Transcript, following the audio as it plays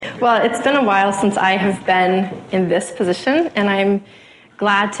Well, it's been a while since I have been in this position, and I'm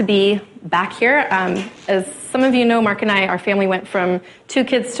glad to be back here. As some of you know, Mark and I, our family went from 2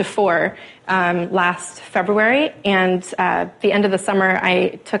 kids to 4 last February, and at the end of the summer,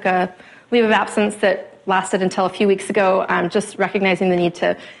 I took a leave of absence that lasted until a few weeks ago, just recognizing the need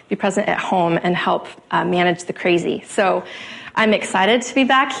to be present at home and help manage the crazy. So I'm excited to be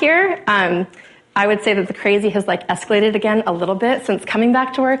back here. I would say that the crazy has escalated again a little bit since coming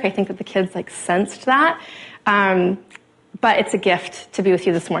back to work. I think that the kids sensed that. But it's a gift to be with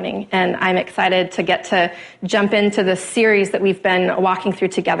you this morning. And I'm excited to get to jump into the series that we've been walking through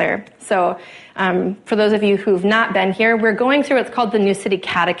together. So for those of you who've not been here, we're going through what's called the New City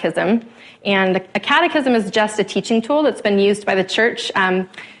Catechism. And a catechism is just a teaching tool that's been used by the church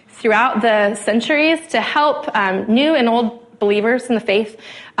throughout the centuries to help new and old believers in the faith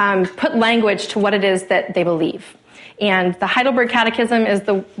put language to what it is that they believe. And the Heidelberg Catechism is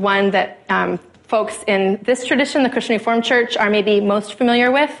the one that folks in this tradition, the Christian Reformed Church, are maybe most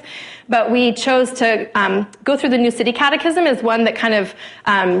familiar with. But we chose to go through the New City Catechism as one that kind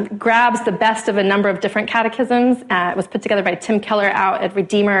of grabs the best of a number of different catechisms. It was put together by Tim Keller out at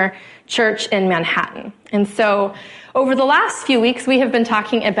Redeemer Church in Manhattan. And so over the last few weeks, we have been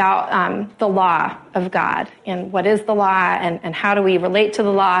talking about the law of God and what is the law and how do we relate to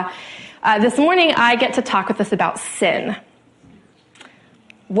the law. This morning, I get to talk with us about sin.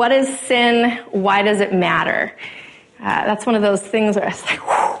 What is sin? Why does it matter? That's one of those things where it's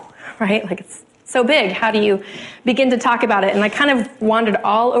whew, right? It's so big. How do you begin to talk about it? And I kind of wandered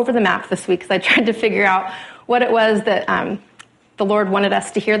all over the map this week because I tried to figure out what it was that the Lord wanted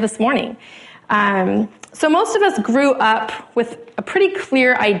us to hear this morning. So most of us grew up with a pretty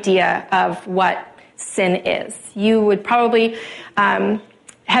clear idea of what sin is. You would probably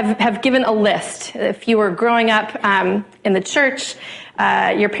have given a list. If you were growing up in the church,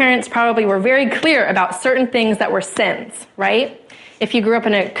 your parents probably were very clear about certain things that were sins, right? If you grew up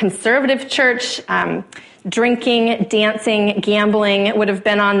in a conservative church, drinking, dancing, gambling would have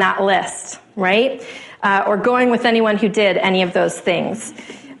been on that list, right? Or going with anyone who did any of those things.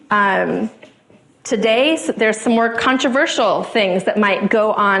 Today, there's some more controversial things that might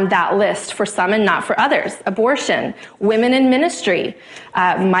go on that list for some and not for others. Abortion, women in ministry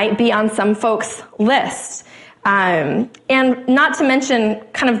might be on some folks' list. And not to mention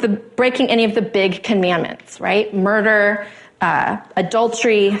kind of the breaking any of the big commandments, right? Murder,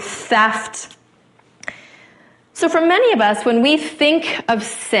 adultery, theft. So for many of us, when we think of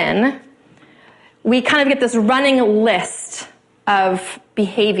sin, we kind of get this running list of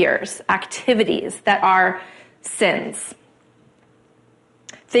behaviors, activities that are sins,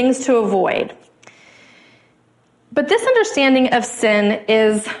 things to avoid. But this understanding of sin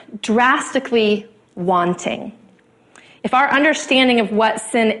is drastically wanting. If our understanding of what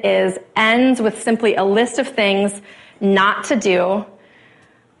sin is ends with simply a list of things not to do,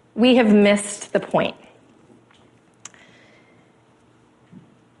 we have missed the point.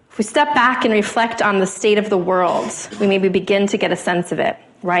 If we step back and reflect on the state of the world, we maybe begin to get a sense of it,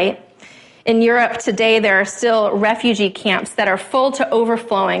 right? In Europe today, there are still refugee camps that are full to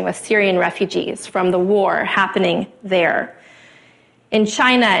overflowing with Syrian refugees from the war happening there. In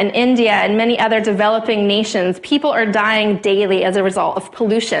China and India and many other developing nations, people are dying daily as a result of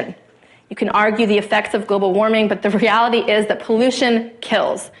pollution. You can argue the effects of global warming, but the reality is that pollution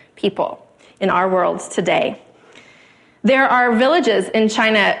kills people in our world today. There are villages in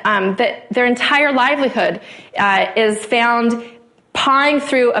China that their entire livelihood is found pawing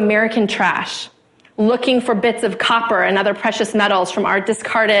through American trash, looking for bits of copper and other precious metals from our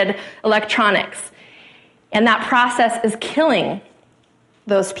discarded electronics. And that process is killing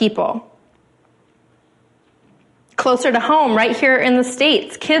those people. Closer to home, right here in the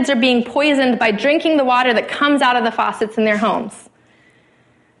States, kids are being poisoned by drinking the water that comes out of the faucets in their homes.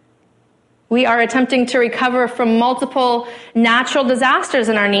 We are attempting to recover from multiple natural disasters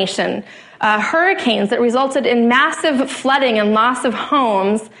in our nation, hurricanes that resulted in massive flooding and loss of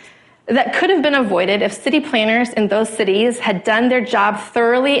homes that could have been avoided if city planners in those cities had done their job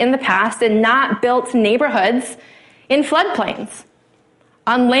thoroughly in the past and not built neighborhoods in floodplains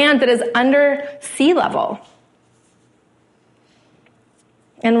on land that is under sea level.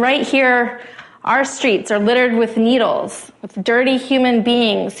 And right here, our streets are littered with needles, with dirty human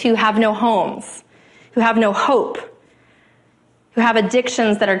beings who have no homes, who have no hope, who have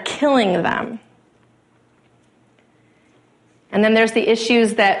addictions that are killing them. And then there's the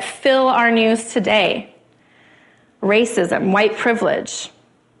issues that fill our news today. Racism, white privilege,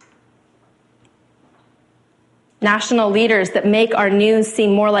 national leaders that make our news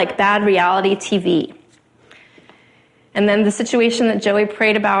seem more like bad reality TV. And then the situation that Joey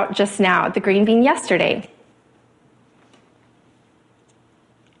prayed about just now at the green bean yesterday.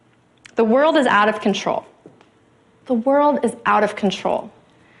 The world is out of control. The world is out of control.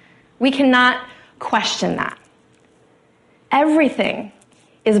 We cannot question that. Everything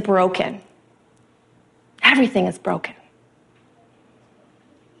is broken. Everything is broken.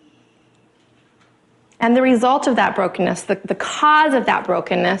 And the result of that brokenness, the cause of that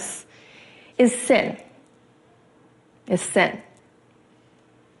brokenness, is sin. Is sin.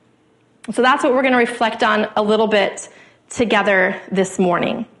 So that's what we're going to reflect on a little bit together this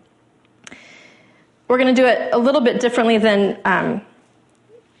morning. We're going to do it a little bit differently than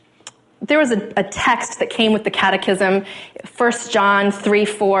there was a text that came with the Catechism, 1 John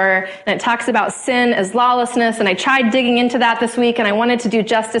 3:4, and it talks about sin as lawlessness, and I tried digging into that this week, and I wanted to do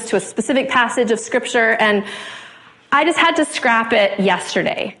justice to a specific passage of Scripture, and I just had to scrap it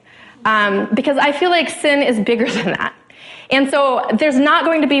yesterday, because I feel like sin is bigger than that. And so there's not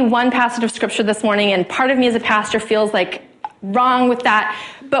going to be one passage of Scripture this morning, and part of me as a pastor feels like wrong with that.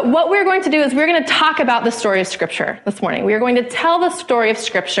 But what we're going to do is we're going to talk about the story of Scripture this morning. We are going to tell the story of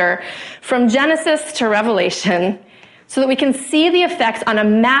Scripture from Genesis to Revelation so that we can see the effects on a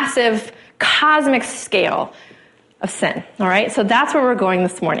massive cosmic scale of sin. All right? So that's where we're going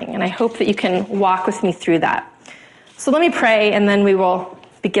this morning, and I hope that you can walk with me through that. So let me pray, and then we will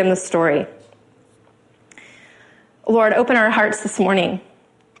begin the story. Lord, open our hearts this morning.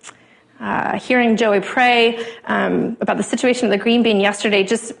 Hearing Joey pray about the situation of the green bean yesterday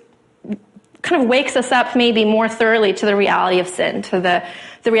just kind of wakes us up maybe more thoroughly to the reality of sin, to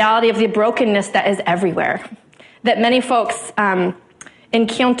the reality of the brokenness that is everywhere, that many folks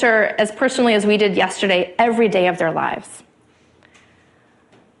encounter as personally as we did yesterday every day of their lives.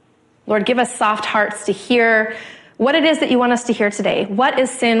 Lord, give us soft hearts to hear what it is that you want us to hear today. What is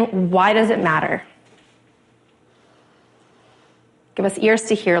sin? Why does it matter? Give us ears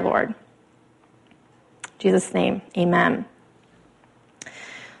to hear, Lord. In Jesus' name, amen.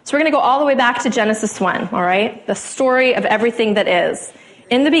 So we're going to go all the way back to Genesis 1, all right? The story of everything that is.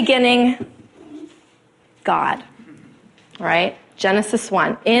 In the beginning, God, all right? Genesis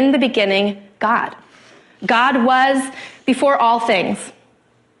 1. In the beginning, God. God was before all things.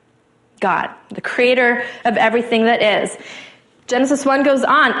 God, the creator of everything that is. Genesis 1 goes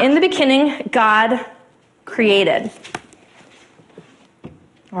on. In the beginning, God created.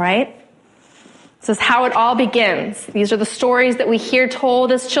 All right? This is how it all begins. These are the stories that we hear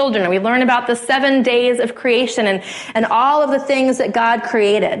told as children. And we learn about the 7 days of creation and all of the things that God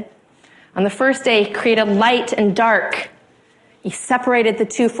created. On the first day, he created light and dark. He separated the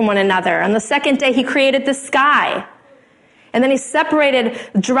two from one another. On the second day, he created the sky. And then he separated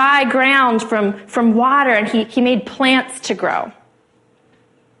dry ground from water, and he made plants to grow.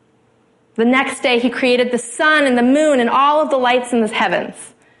 The next day, he created the sun and the moon and all of the lights in the heavens.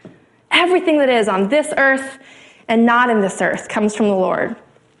 Everything that is on this earth and not in this earth comes from the Lord.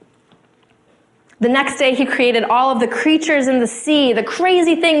 The next day, he created all of the creatures in the sea, the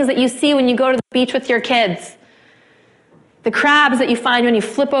crazy things that you see when you go to the beach with your kids. The crabs that you find when you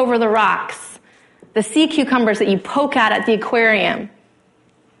flip over the rocks. The sea cucumbers that you poke at the aquarium.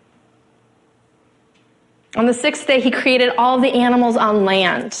 On the sixth day, he created all of the animals on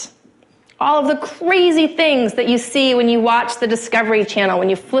land. All of the crazy things that you see when you watch the Discovery Channel, when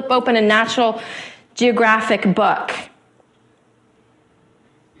you flip open a National Geographic book.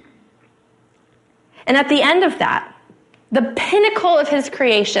 And at the end of that, the pinnacle of his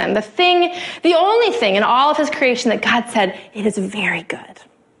creation, the only thing in all of his creation that God said, it is very good.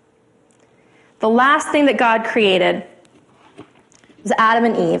 The last thing that God created was Adam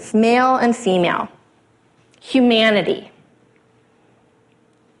and Eve, male and female, humanity.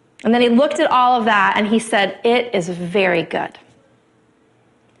 And then he looked at all of that and he said, it is very good.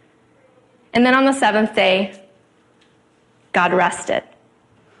 And then on the seventh day, God rested.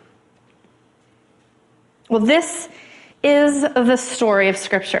 Well, this is the story of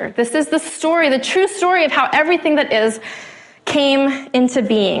Scripture. This is the story, the true story of how everything that is came into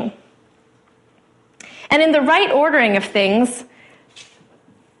being. And in the right ordering of things,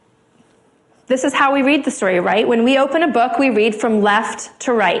 this is how we read the story, right? When we open a book, we read from left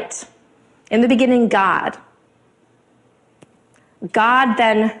to right. In the beginning, God. God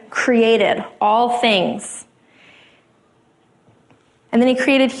then created all things. And then he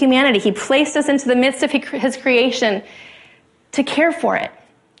created humanity. He placed us into the midst of his creation to care for it,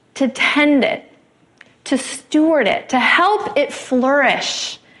 to tend it, to steward it, to help it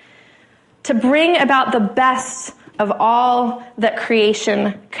flourish, to bring about the best of all that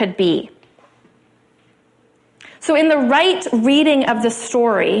creation could be. So in the right reading of the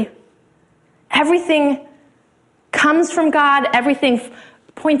story, everything comes from God. Everything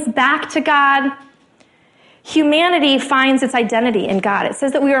points back to God. Humanity finds its identity in God. It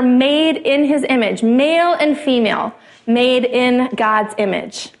says that we are made in his image, male and female, made in God's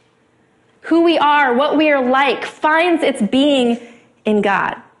image. Who we are, what we are like, finds its being in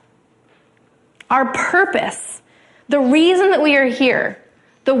God. Our purpose, the reason that we are here,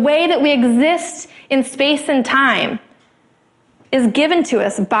 the way that we exist in space and time, is given to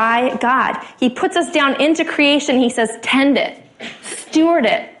us by God. He puts us down into creation. He says, tend it, steward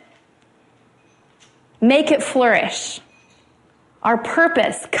it, make it flourish. Our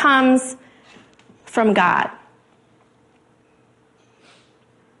purpose comes from God.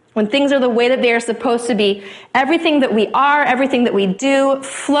 When things are the way that they are supposed to be, everything that we are, everything that we do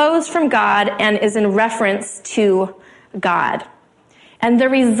flows from God and is in reference to God. And the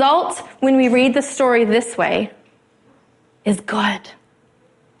result, when we read the story this way, is good.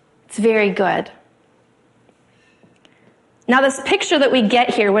 It's very good. Now, this picture that we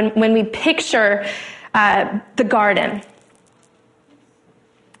get here, when we picture the garden,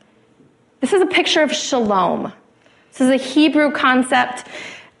 this is a picture of shalom. This is a Hebrew concept.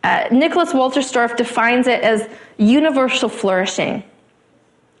 Nicholas Wolterstorff defines it as universal flourishing.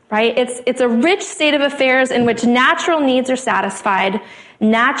 Right? It's a rich state of affairs in which natural needs are satisfied,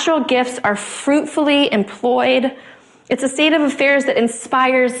 natural gifts are fruitfully employed. It's a state of affairs that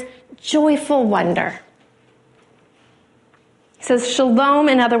inspires joyful wonder. He says shalom,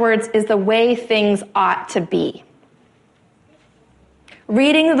 in other words, is the way things ought to be.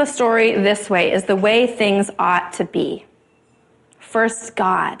 Reading the story this way is the way things ought to be. First,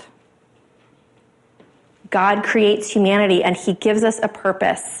 God. God creates humanity and he gives us a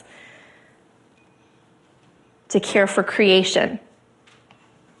purpose to care for creation.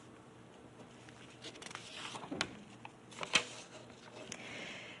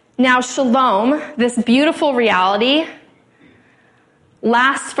 Now, shalom, this beautiful reality,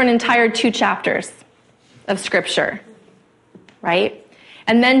 lasts for an entire 2 chapters of Scripture, right?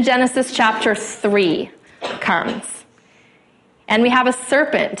 And then Genesis chapter 3 comes. And we have a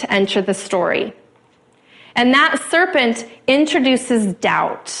serpent enter the story. And that serpent introduces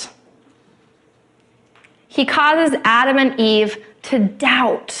doubt. He causes Adam and Eve to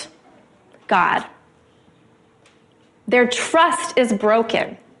doubt God. Their trust is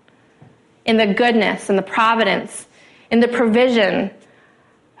broken in the goodness and the providence, in the provision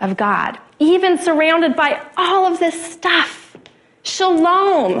of God. Even surrounded by all of this stuff.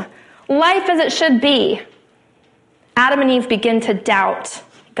 Shalom, life as it should be. Adam and Eve begin to doubt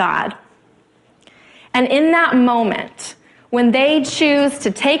God. And in that moment, when they choose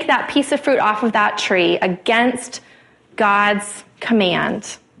to take that piece of fruit off of that tree against God's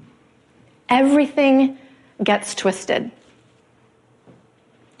command, everything gets twisted.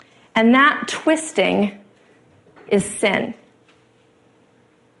 And that twisting is sin.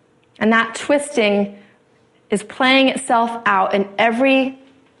 And that twisting is playing itself out in every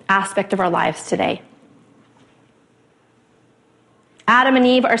aspect of our lives today. Adam and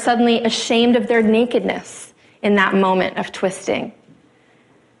Eve are suddenly ashamed of their nakedness in that moment of twisting.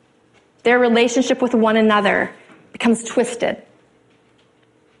 Their relationship with one another becomes twisted.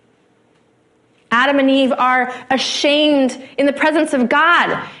 Adam and Eve are ashamed in the presence of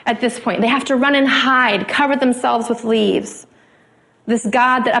God at this point. They have to run and hide, cover themselves with leaves. This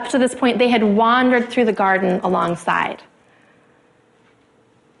God that up to this point they had wandered through the garden alongside.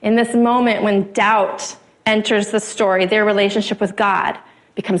 In this moment when doubt enters the story, their relationship with God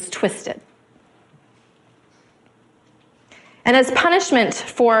becomes twisted. And as punishment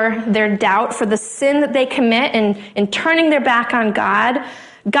for their doubt, for the sin that they commit in turning their back on God,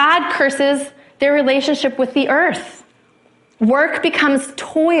 God curses their relationship with the earth. Work becomes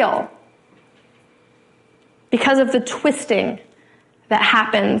toil because of the twisting that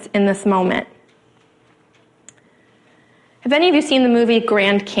happens in this moment. Have any of you seen the movie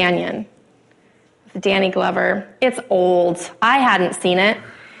Grand Canyon with Danny Glover? It's old. I hadn't seen it.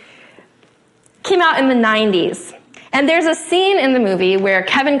 Came out in the 90s. And there's a scene in the movie where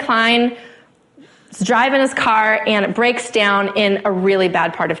Kevin Kline is driving his car and it breaks down in a really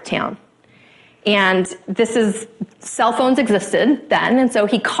bad part of town. And cell phones existed then, and so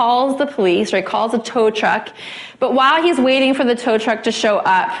he calls the police, or he calls a tow truck. But while he's waiting for the tow truck to show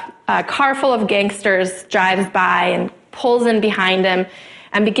up, a car full of gangsters drives by and pulls in behind him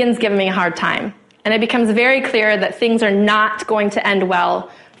and begins giving him a hard time. And it becomes very clear that things are not going to end well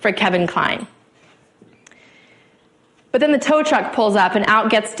for Kevin Kline. But then the tow truck pulls up and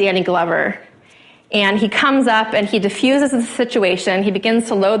out gets Danny Glover. And he comes up and he diffuses the situation. He begins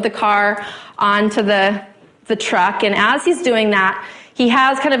to load the car onto the truck. And as he's doing that, he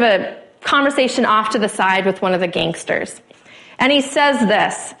has kind of conversation off to the side with one of the gangsters. And he says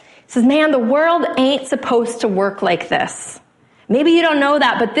this. He says, man, the world ain't supposed to work like this. Maybe you don't know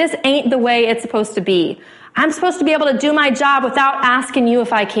that, but this ain't the way it's supposed to be. I'm supposed to be able to do my job without asking you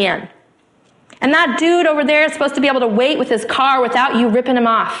if I can. And that dude over there is supposed to be able to wait with his car without you ripping him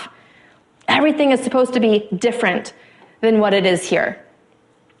off. Everything is supposed to be different than what it is here.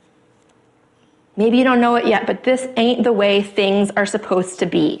 Maybe you don't know it yet, but this ain't the way things are supposed to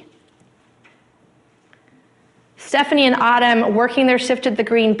be. Stephanie and Autumn, working their shift at the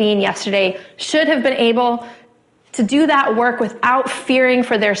Green Bean yesterday, should have been able to do that work without fearing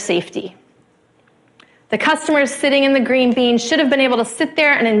for their safety. The customers sitting in the Green Bean should have been able to sit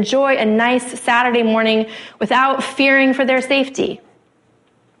there and enjoy a nice Saturday morning without fearing for their safety.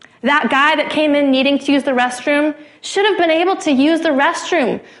 That guy that came in needing to use the restroom should have been able to use the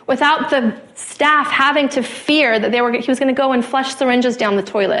restroom without the staff having to fear that he was going to go and flush syringes down the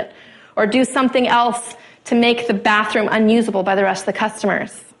toilet or do something else to make the bathroom unusable by the rest of the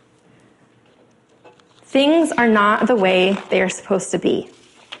customers. Things are not the way they are supposed to be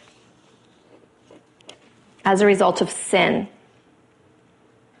as a result of sin.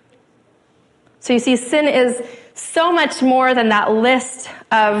 So you see, sin is so much more than that list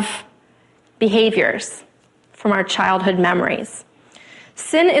of behaviors from our childhood memories.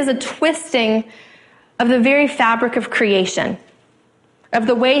 Sin is a twisting of the very fabric of creation, of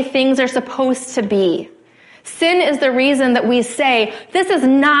the way things are supposed to be. Sin is the reason that we say, this is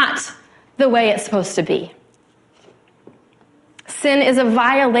not the way it's supposed to be. Sin is a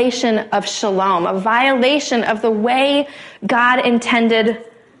violation of shalom, a violation of the way God intended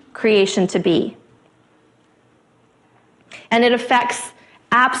creation to be. And it affects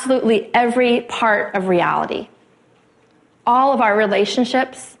absolutely every part of reality. All of our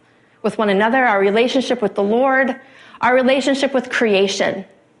relationships with one another, our relationship with the Lord, our relationship with creation.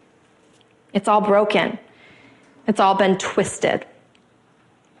 It's all broken. It's all been twisted.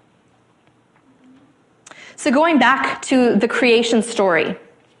 So going back to the creation story,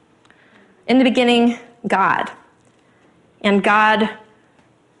 in the beginning, God. And God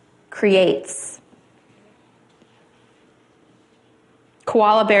creates.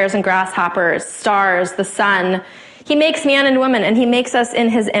 Koala bears and grasshoppers, stars, the sun. He makes man and woman, and he makes us in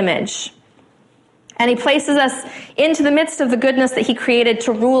his image. And he places us into the midst of the goodness that he created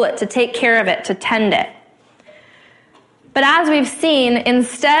to rule it, to take care of it, to tend it. But as we've seen,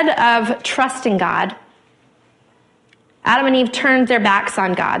 instead of trusting God, Adam and Eve turned their backs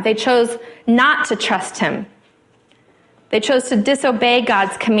on God. They chose not to trust him. They chose to disobey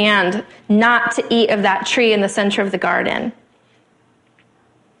God's command not to eat of that tree in the center of the garden.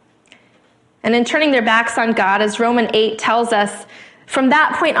 And in turning their backs on God, as Romans 8 tells us, from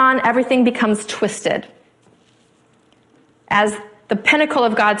that point on, everything becomes twisted. As the pinnacle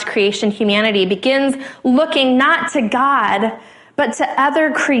of God's creation, humanity begins looking not to God, but to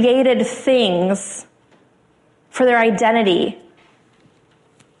other created things for their identity.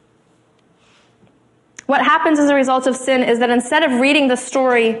 What happens as a result of sin is that instead of reading the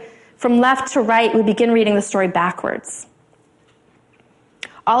story from left to right, we begin reading the story backwards.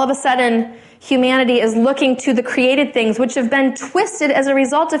 All of a sudden, humanity is looking to the created things which have been twisted as a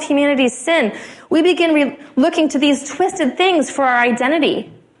result of humanity's sin. We begin looking to these twisted things for our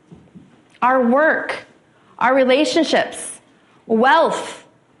identity, our work, our relationships, wealth.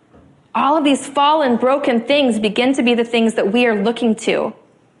 All of these fallen, broken things begin to be the things that we are looking to.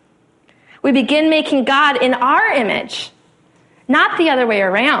 We begin making God in our image, not the other way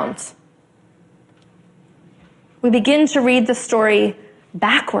around. We begin to read the story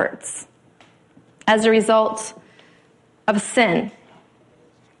backwards as a result of sin.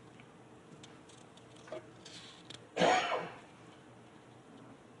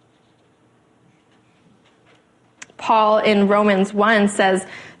 Paul in Romans 1 says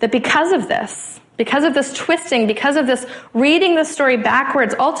that because of this twisting, because of this reading the story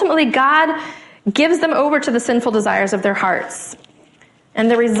backwards, ultimately God gives them over to the sinful desires of their hearts. And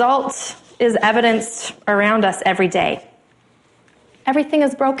the result is evidenced around us every day. Everything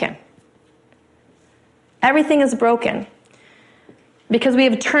is broken. Everything is broken because we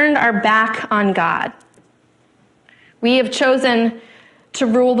have turned our back on God. We have chosen to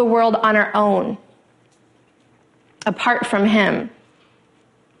rule the world on our own, apart from him.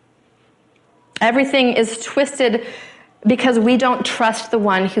 Everything is twisted because we don't trust the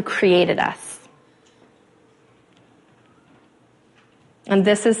one who created us. And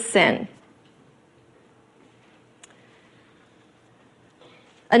this is sin.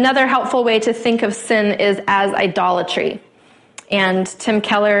 Another helpful way to think of sin is as idolatry. And Tim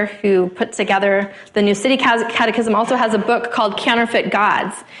Keller, who put together the New City Catechism, also has a book called Counterfeit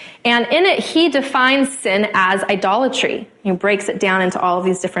Gods. And in it, he defines sin as idolatry. He breaks it down into all of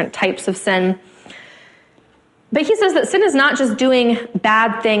these different types of sin. But he says that sin is not just doing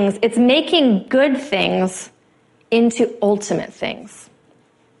bad things, it's making good things into ultimate things.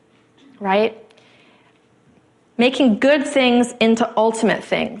 Right? Making good things into ultimate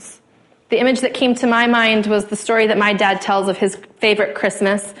things. The image that came to my mind was the story that my dad tells of his favorite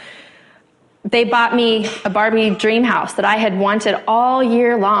Christmas. They bought me a Barbie dream house that I had wanted all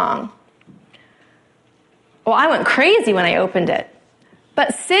year long. Well, I went crazy when I opened it.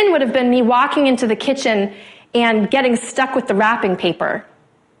 But sin would have been me walking into the kitchen and getting stuck with the wrapping paper,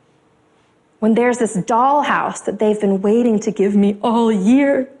 when there's this dollhouse that they've been waiting to give me all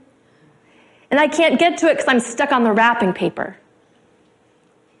year. And I can't get to it because I'm stuck on the wrapping paper.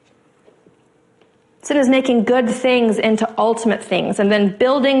 Sin is making good things into ultimate things and then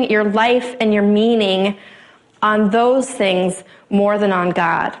building your life and your meaning on those things more than on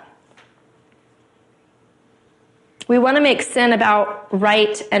God. We want to make sin about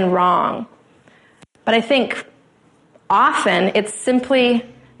right and wrong. But I think often it's simply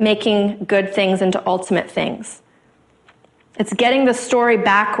making good things into ultimate things. It's getting the story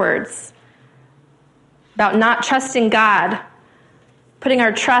backwards about not trusting God, putting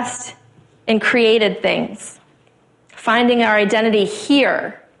our trust in created things, finding our identity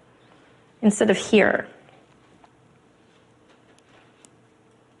here instead of here.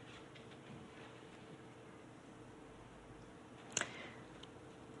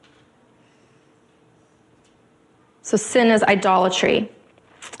 So sin is idolatry.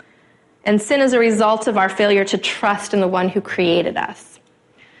 And sin is a result of our failure to trust in the one who created us.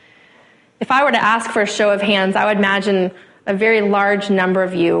 If I were to ask for a show of hands, I would imagine a very large number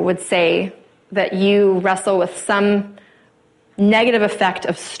of you would say that you wrestle with some negative effect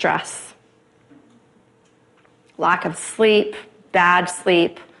of stress. Lack of sleep, bad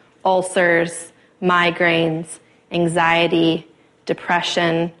sleep, ulcers, migraines, anxiety,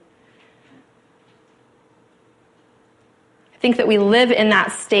 depression. I think that we live in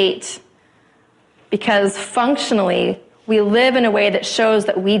that state because functionally we live in a way that shows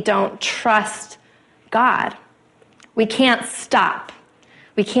that we don't trust God. We can't stop.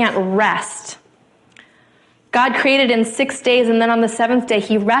 We can't rest. God created in 6 days, and then on the seventh day,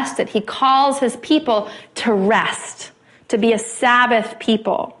 he rested. He calls his people to rest, to be a Sabbath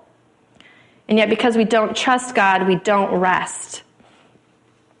people. And yet, because we don't trust God, we don't rest.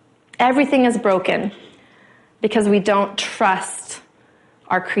 Everything is broken because we don't trust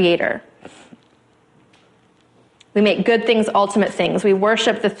our Creator. We make good things ultimate things. We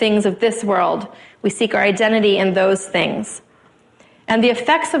worship the things of this world. We seek our identity in those things. And the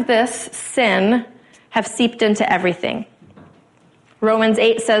effects of this sin have seeped into everything. Romans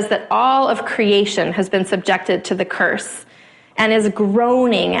 8 says that all of creation has been subjected to the curse and is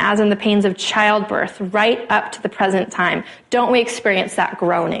groaning as in the pains of childbirth right up to the present time. Don't we experience that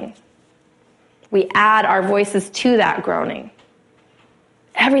groaning? We add our voices to that groaning.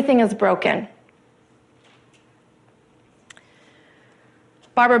 Everything is broken.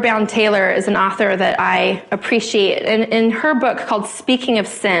 Barbara Brown Taylor is an author that I appreciate. And in her book called Speaking of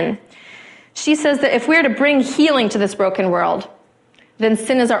Sin, she says that if we're to bring healing to this broken world, then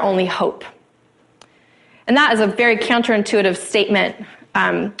sin is our only hope. And that is a very counterintuitive statement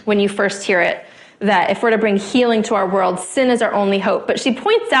when you first hear it, that if we're to bring healing to our world, sin is our only hope. But she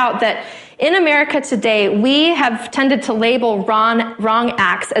points out that in America today, we have tended to label wrong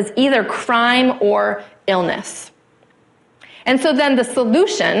acts as either crime or illness. And so then the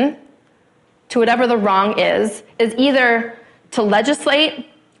solution to whatever the wrong is either to legislate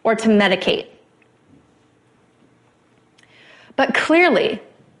or to medicate. But clearly,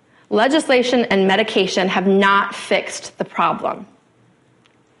 legislation and medication have not fixed the problem.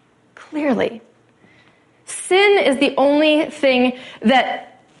 Clearly. Sin is the only thing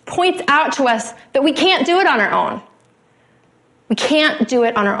that points out to us that we can't do it on our own. We can't do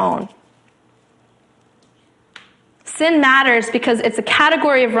it on our own. Sin matters because it's a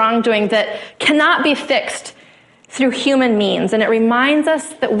category of wrongdoing that cannot be fixed through human means, and it reminds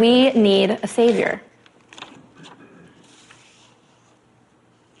us that we need a Savior.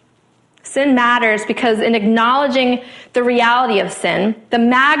 Sin matters because in acknowledging the reality of sin, the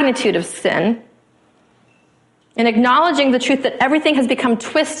magnitude of sin, in acknowledging the truth that everything has become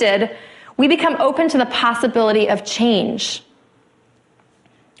twisted, we become open to the possibility of change,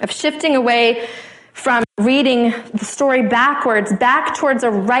 of shifting away from reading the story backwards, back towards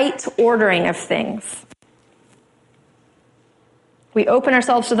a right ordering of things. We open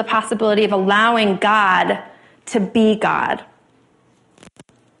ourselves to the possibility of allowing God to be God.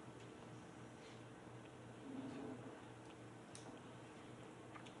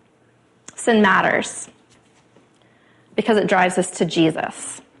 sin matters because it drives us to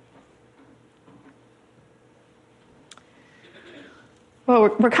Jesus.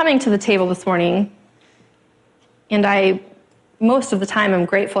 Well, we're coming to the table this morning, and most of the time, I'm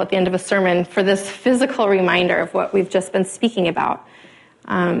grateful at the end of a sermon for this physical reminder of what we've just been speaking about.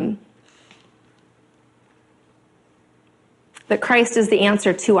 That Christ is the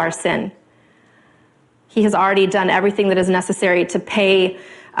answer to our sin. He has already done everything that is necessary to pay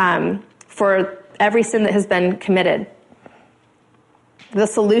for every sin that has been committed. The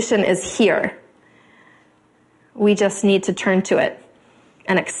solution is here. We just need to turn to it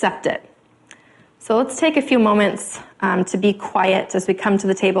and accept it. So let's take a few moments to be quiet as we come to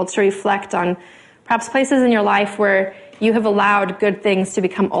the table to reflect on perhaps places in your life where you have allowed good things to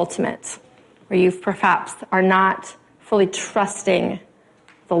become ultimate, where you perhaps are not fully trusting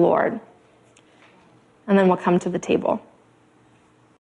the Lord. And then we'll come to the table.